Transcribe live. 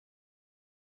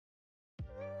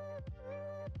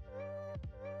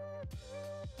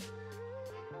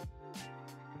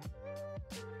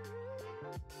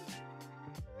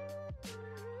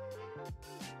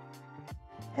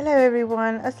Hello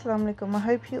everyone, Assalamu alaikum. I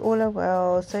hope you all are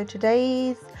well. So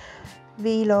today's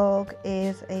vlog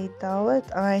is a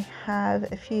Dawat. I have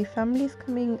a few families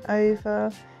coming over.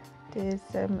 There's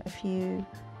a few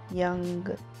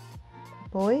young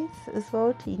boys as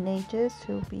well, teenagers,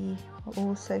 who'll be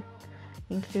also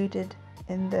included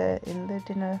in the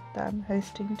dinner that I'm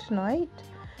hosting tonight.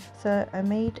 So I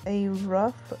made a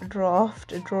rough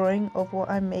draft drawing of what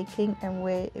I'm making and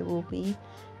where it will be,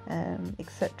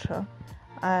 etc.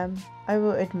 I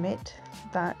will admit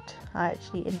that I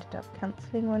actually ended up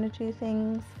cancelling one or two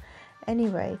things.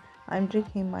 Anyway, I'm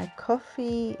drinking my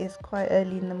coffee. It's quite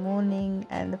early in the morning,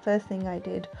 and the first thing I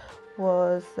did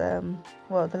was,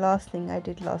 well, the last thing I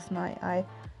did last night, I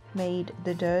made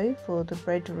the dough for the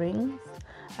bread rings.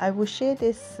 I will share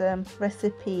this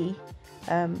recipe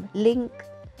link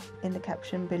in the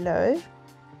caption below.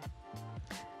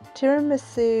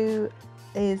 Tiramisu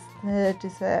is the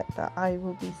dessert that I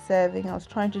will be serving. I was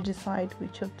trying to decide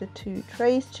which of the two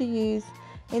trays to use.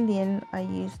 In the end, I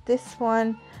used this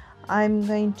one. I'm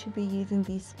going to be using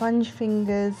these sponge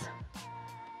fingers,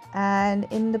 and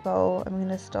in the bowl I'm going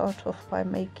to start off by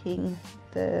making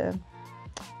the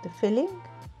filling,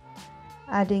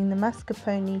 adding the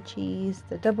mascarpone cheese,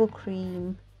 the double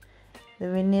cream, the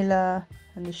vanilla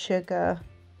and the sugar.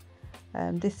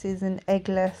 This is an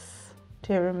eggless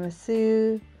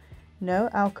tiramisu, no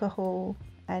alcohol,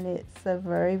 and it's a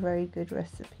very good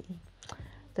recipe.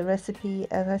 The recipe,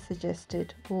 as I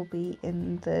suggested, will be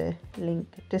in the link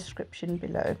description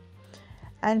below.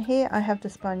 And here I have the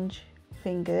sponge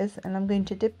fingers, and I'm going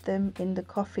to dip them in the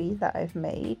coffee that I've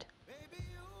made,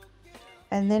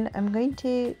 and then I'm going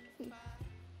to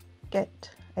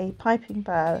get a piping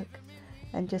bag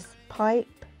and just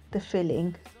pipe the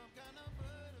filling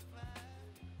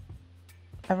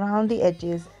around the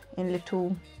edges in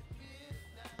little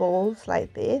balls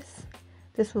like this.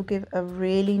 This will give a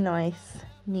really nice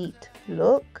neat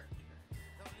look.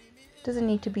 Doesn't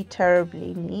need to be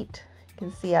terribly neat. You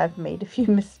can see I've made a few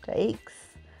mistakes.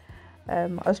 I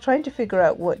was trying to figure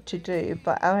out what to do,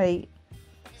 but I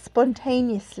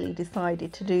spontaneously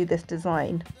decided to do this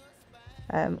design.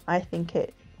 I think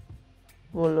it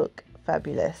will look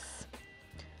fabulous.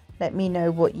 Let me know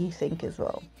what you think as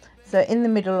well. So in the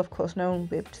middle, of course, no one will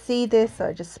be able to see this, so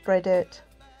I just spread it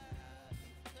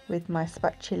with my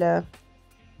spatula,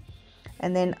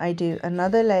 and then I do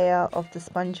another layer of the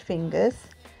sponge fingers.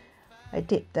 I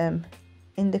dip them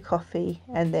in the coffee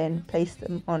and then place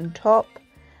them on top.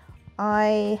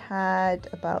 I had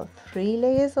about 3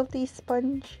 layers of these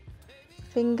sponge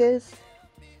fingers.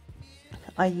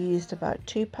 I used about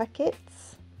 2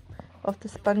 packets of the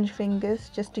sponge fingers,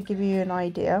 just to give you an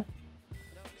idea.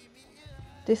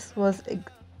 This was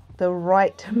the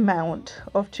right amount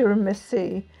of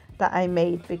tiramisu that I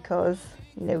made, because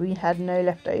we had no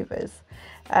leftovers.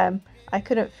 I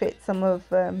couldn't fit some of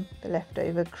the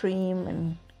leftover cream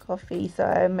and coffee, so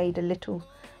I made a little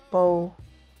bowl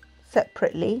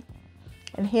separately,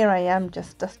 and here I am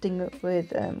just dusting it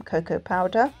with cocoa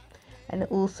powder and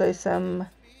also some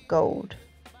gold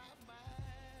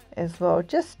as well,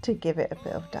 just to give it a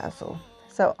bit of dazzle.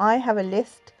 So I have a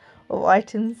list of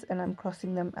items and I'm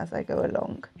crossing them as I go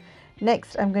along.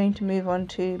 Next, I'm going to move on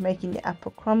to making the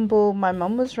apple crumble. My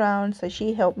mum was round, so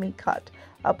she helped me cut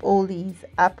up all these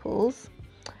apples.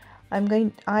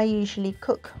 I usually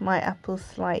cook my apples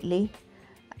slightly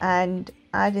and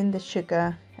add in the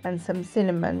sugar and some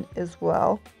cinnamon as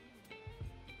well.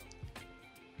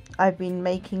 I've been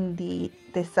making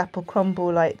this apple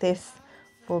crumble like this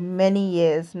for many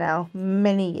years now,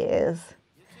 many years.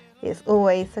 It's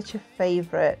always such a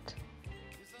favorite.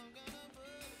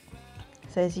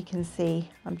 So as you can see,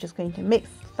 I'm just going to mix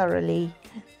thoroughly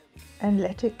and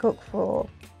let it cook for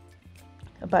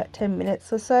about 10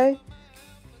 minutes or so.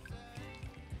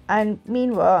 And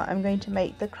meanwhile, I'm going to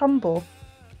make the crumble.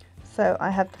 So I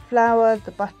have the flour,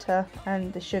 the butter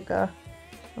and the sugar.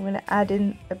 I'm going to add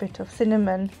in a bit of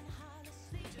cinnamon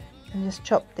and just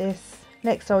chop this.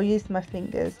 Next, I'll use my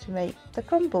fingers to make the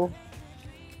crumble.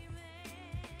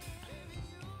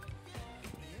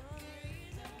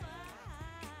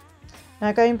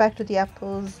 Now going back to the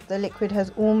apples, the liquid has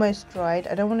almost dried.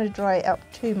 I don't want to dry it up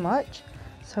too much,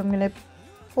 so I'm going to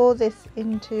pour this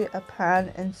into a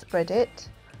pan and spread it.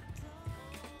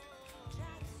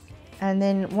 And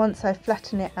then once I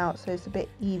flatten it out so it's a bit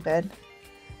even,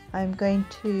 I'm going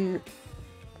to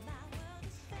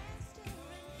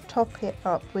top it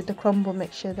up with the crumble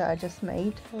mixture that I just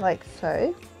made, like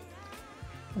so.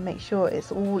 And make sure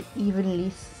it's all evenly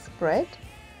spread.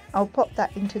 I'll pop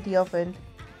that into the oven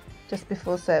just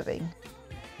before serving.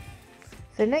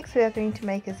 So next we are going to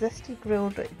make a zesty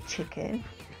grilled chicken.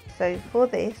 So for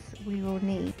this we will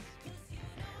need.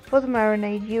 For the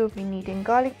marinade, you will be needing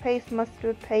garlic paste,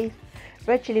 mustard paste,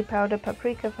 red chili powder,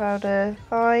 paprika powder,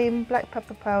 thyme, black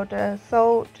pepper powder,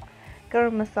 salt,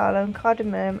 garam masala and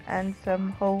cardamom, and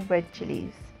some whole red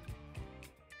chilies.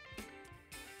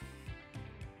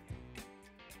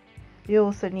 You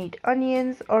also need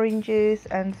onions, orange juice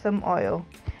and some oil,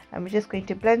 and we're just going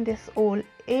to blend this all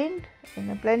in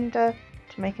a blender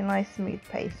to make a nice smooth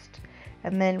paste,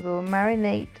 and then we'll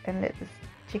marinate and let the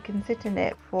chicken sit in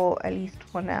it for at least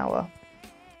 1 hour.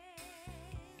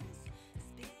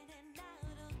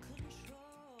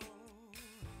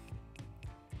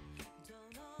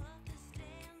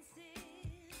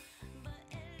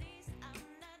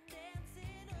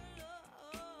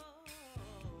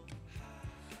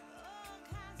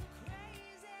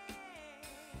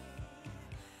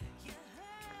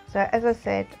 So as I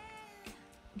said,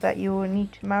 that you will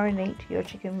need to marinate your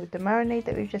chicken with the marinade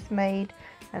that we've just made,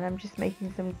 and I'm just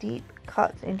making some deep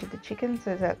cuts into the chicken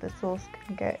so that the sauce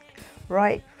can get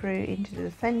right through into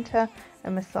the center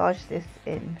and massage this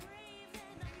in.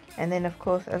 And then of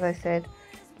course, as I said,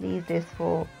 leave this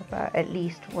for about at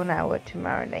least 1 hour to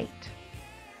marinate.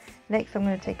 Next I'm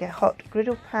going to take a hot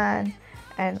griddle pan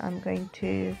and I'm going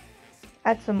to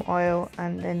add some oil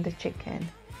and then the chicken.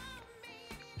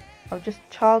 I'll just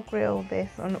char grill this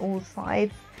on all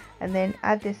sides and then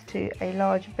add this to a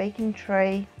large baking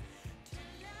tray,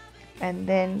 and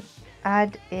then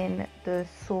add in the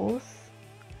sauce,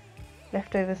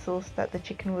 leftover sauce that the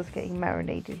chicken was getting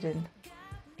marinated in.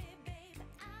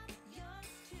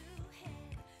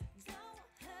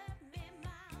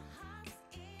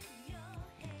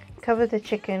 Cover the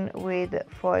chicken with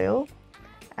foil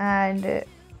and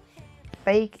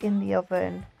bake in the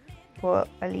oven for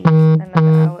at least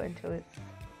another hour until it's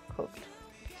cooked.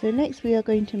 So next we are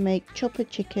going to make chopper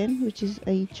chicken, which is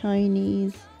a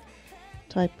Chinese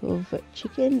type of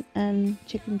chicken, and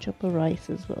chicken chopper rice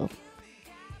as well.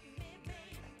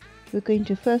 We're going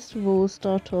to first of all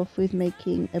start off with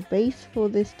making a base for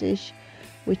this dish,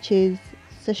 which is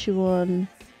Sichuan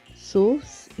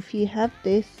sauce. If you have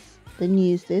this, then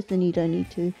use this, and you don't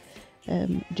need to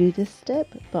do this step,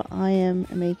 but I am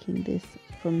making this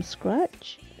from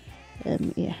scratch.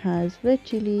 It has red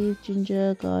chilies,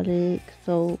 ginger, garlic,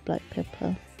 salt, black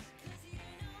pepper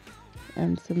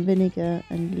and some vinegar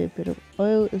and a little bit of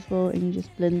oil as well, and you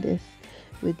just blend this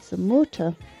with some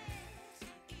water.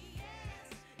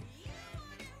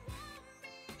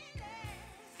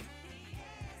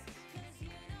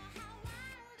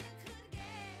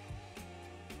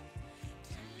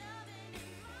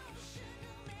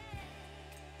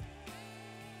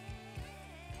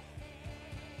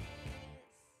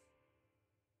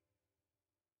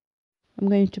 I'm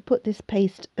going to put this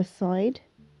paste aside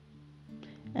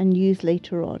and use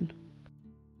later on.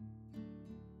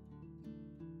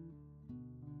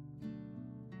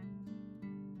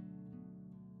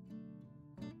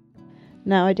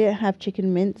 Now I didn't have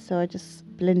chicken mince, so I just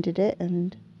blended it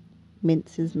and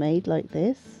mince is made like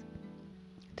this.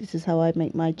 This is how I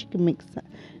make my chicken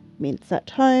mince at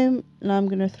home. Now I'm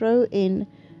going to throw in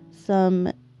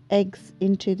some eggs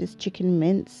into this chicken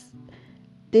mince.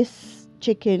 This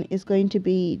chicken is going to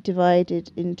be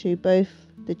divided into both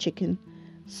the chicken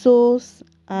sauce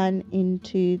and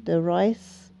into the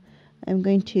rice. I'm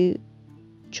going to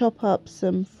chop up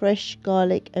some fresh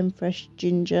garlic and fresh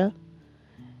ginger,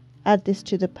 add this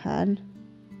to the pan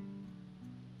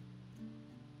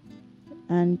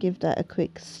and give that a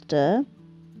quick stir.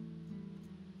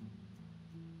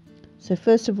 So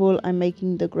first of all, I'm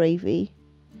making the gravy.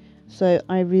 So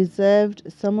I reserved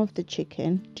some of the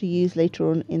chicken to use later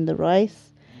on in the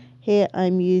rice. Here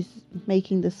I'm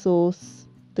making the sauce,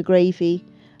 the gravy.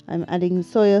 I'm adding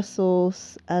soya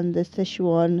sauce and the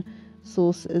Sichuan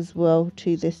sauce as well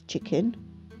to this chicken.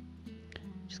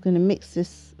 Just going to mix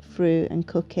this through and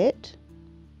cook it.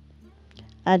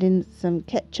 Add in some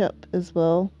ketchup as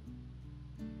well.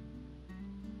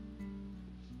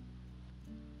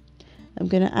 I'm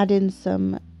going to add in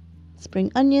some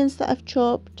spring onions that I've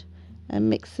chopped and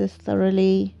mix this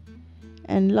thoroughly,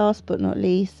 and last but not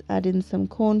least, add in some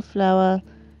corn flour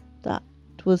that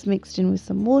was mixed in with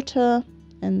some water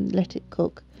and let it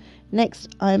cook.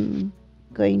 Next I'm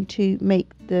going to make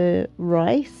the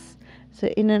rice. So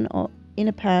in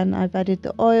a pan I've added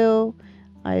the oil.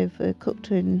 I've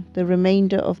cooked in the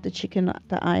remainder of the chicken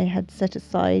that I had set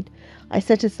aside. I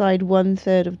set aside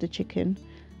 1/3 of the chicken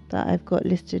that I've got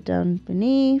listed down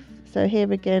beneath. So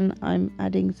here again I'm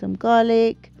adding some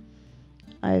garlic.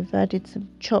 I've added some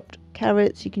chopped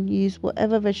carrots. You can use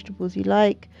whatever vegetables you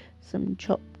like. Some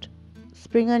chopped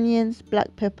spring onions,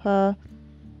 black pepper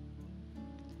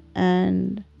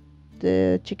and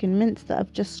the chicken mince that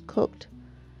I've just cooked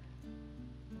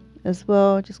as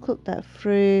well. Just cook that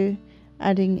through,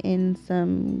 adding in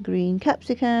some green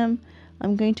capsicum.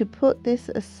 I'm going to put this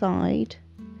aside,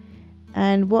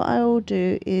 and what I will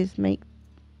do is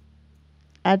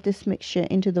add this mixture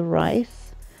into the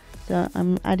rice. So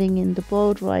I'm adding in the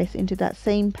boiled rice into that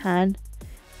same pan,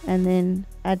 and then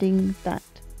adding that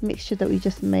mixture that we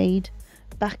just made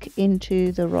back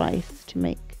into the rice to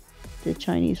make the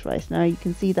Chinese rice. Now you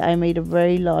can see that I made a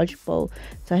very large bowl,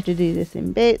 so I had to do this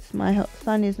in bits. My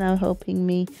son is now helping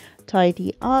me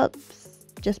tidy up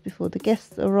just before the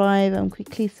guests arrive. I'm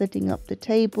quickly setting up the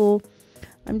table.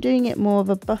 I'm doing it more of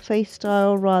a buffet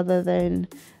style rather than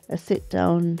a sit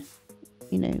down,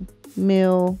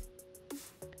 meal,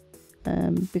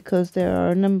 because there are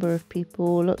a number of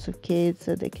people, lots of kids,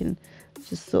 so they can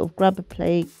just sort of grab a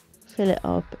plate, fill it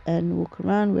up and walk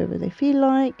around wherever they feel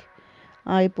like.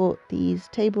 I bought these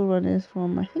table runners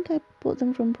from, I think I bought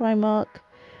them from Primark.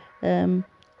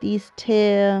 These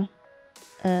tier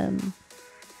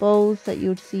bowls that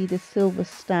you'd see, the silver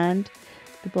stand.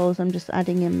 The bowls, I'm just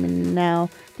adding them in now.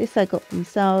 This I got from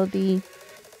Saudi.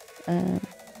 So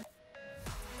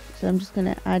I'm just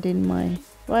going to add in my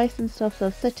rice and stuff. So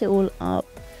I've set it all up.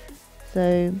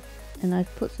 So, and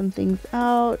I've put some things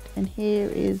out, and here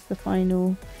is the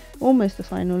final, almost the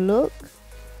final look.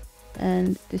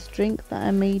 And this drink that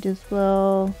I made as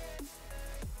well,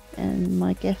 and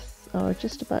my guests are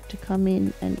just about to come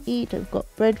in and eat. I've got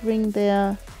bread ring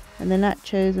there, and the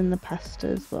nachos and the pasta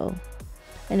as well.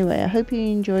 Anyway, I hope you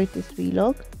enjoyed this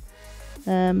vlog,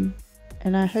 and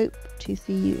I hope to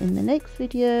see you in the next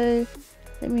video.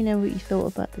 Let me know what you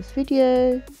thought about this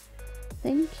video.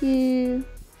 Thank you.